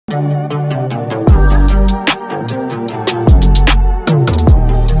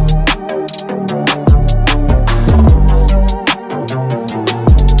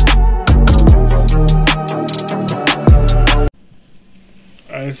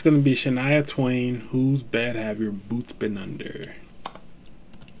It's gonna be Shania Twain. Whose bed have your boots been under?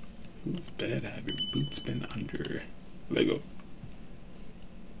 Whose bed have your boots been under? Lego.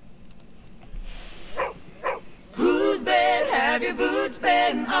 Whose bed have your boots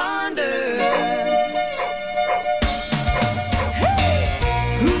been under?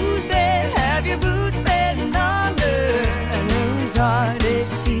 Whose bed have your boots been under? And whose heart did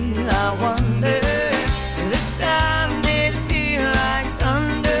you steal, I wonder? This time did it feel like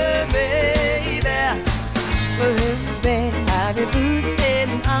thunder, baby? Well, whose bed have your boots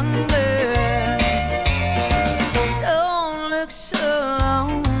been under? Don't look so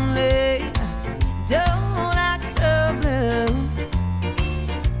lonely, don't act so blue.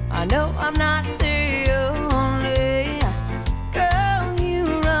 I know I'm not the only girl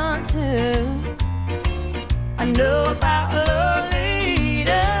you run to. I know about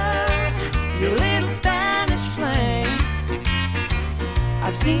Lolita, your little Spanish flame.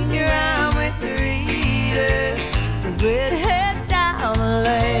 I've seen you around with Rita, the redhead down the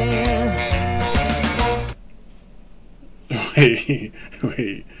lane.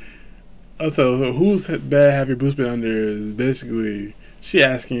 Wait. So whose bed have your boots been under is basically she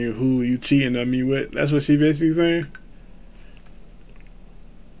asking you who you cheating on me with. That's what she basically saying.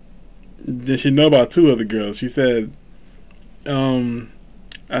 Did she know about two other girls? She said, I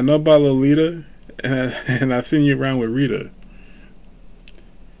know about Lolita and I've seen you around with Rita.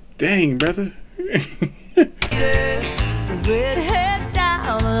 Dang, brother. The redhead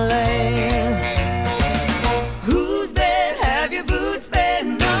down the lane. Whose bed have your boots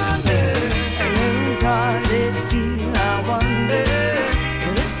been under? And whose heart did you steal, I wonder?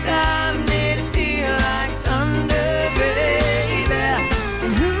 This time did it feel like thunder, baby?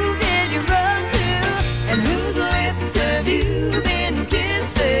 And who did you run to? And whose lips have you been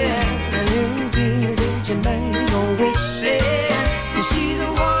kissing? And whose ear did you make a wish in? Is she the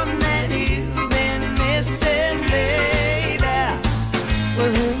one that you've been missing, baby?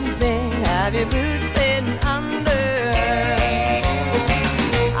 Well, whose bed have your boots been under?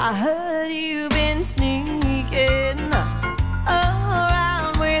 I heard you've been sneaking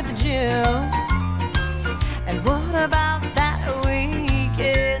around with Jill. And what about that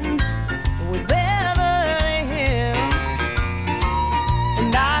weekend with Beverly Hills?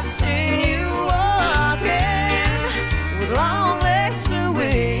 And I've seen you walking with long legs and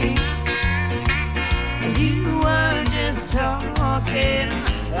wings. And you were just talking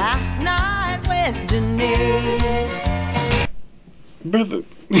last night with Denise. Brother.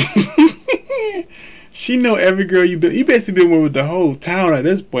 She know every girl you basically been with the whole town at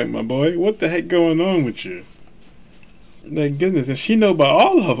this point, my boy. What the heck going on with you? Like goodness, and she know about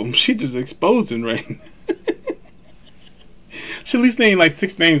all of them. She just exposing right now. She at least named like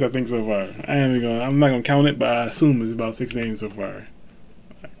 6 names, I think, so far. I'm not gonna count it, but I assume it's about 6 names so far.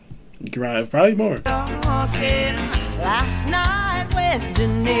 Probably more. Talking last night with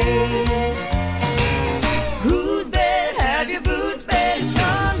Denise. Whose bed have your boots been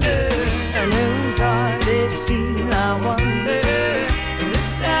under? And whose heart did you steal, I wonder?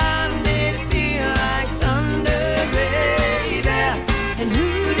 This time did it feel like thunder, baby? And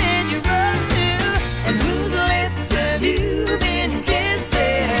who did you run to? And whose lips have you been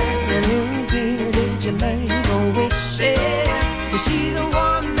kissing? And whose ear did you make a wish in? Is she the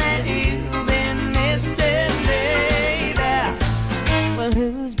one that you've been missing, baby? Well,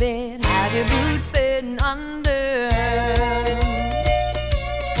 whose bed have your boots been under?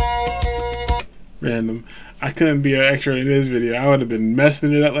 Random. I couldn't be an extra in this video. I would have been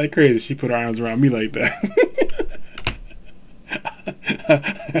messing it up like crazy. She put her arms around me like that.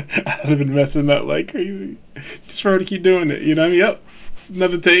 I would have been messing up like crazy. Just for her to keep doing it. You know what I mean? Yep.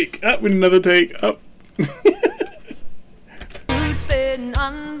 Another take. Up with another take. Up. Boots been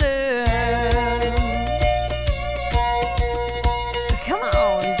under. Come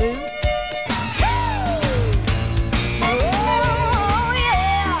on, Boots. Oh,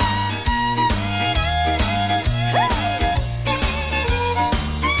 yeah.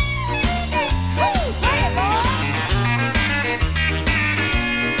 Hey, boys.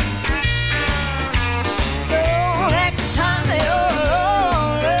 So next time you're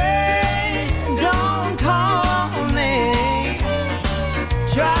lonely, don't call me.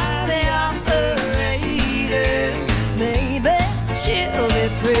 Try the operator, maybe she'll be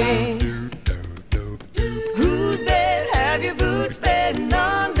free. Whose bed have your boots been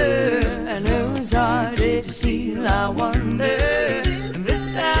under? And whose heart did you steal, I wonder? And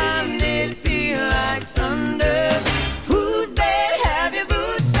this time did it feel like thunder? Whose bed have your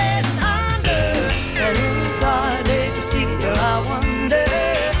boots been under? And whose heart did you steal, I wonder?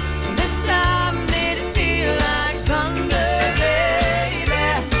 This time did it feel like thunder,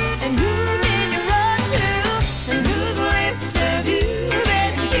 baby?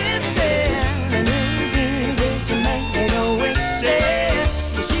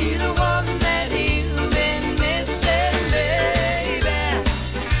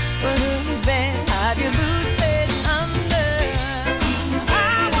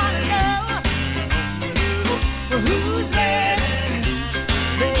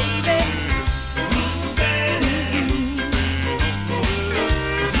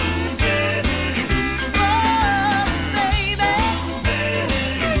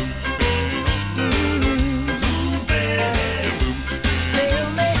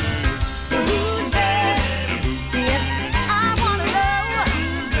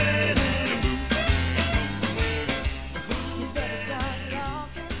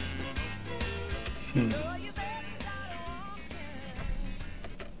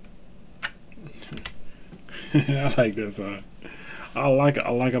 I like that song. I like it.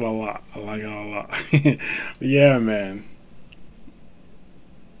 I like it a lot. I like it a lot. Yeah, man.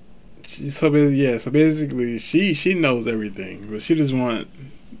 So basically, she knows everything, but she just want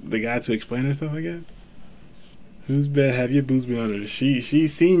the guy to explain herself. I guess. Whose bed have your boots been under?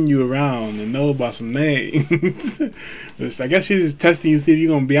 She's seen you around and know about some names. I guess she's just testing you to see if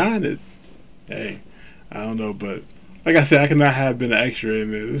you're gonna be honest. Hey, I don't know, but like I said, I could not have been an extra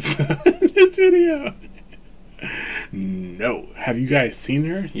in this this video. No. Have you guys seen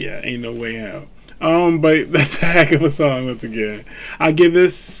her? Yeah, ain't no way out. But that's a heck of a song once again. I give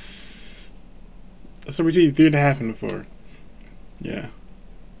this somewhere between 3.5 and a 4. Yeah.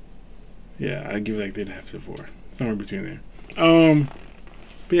 Yeah, I give it like 3.5 to 4. Somewhere between there.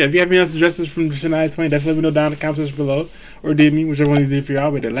 But yeah, if you have any other suggestions from Shania Twain, definitely let me know down in the comment section below. Or DM me, whichever one you did for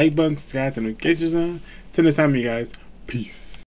y'all, with the like button, subscribe, and notifications on. Till next time, you guys. Peace.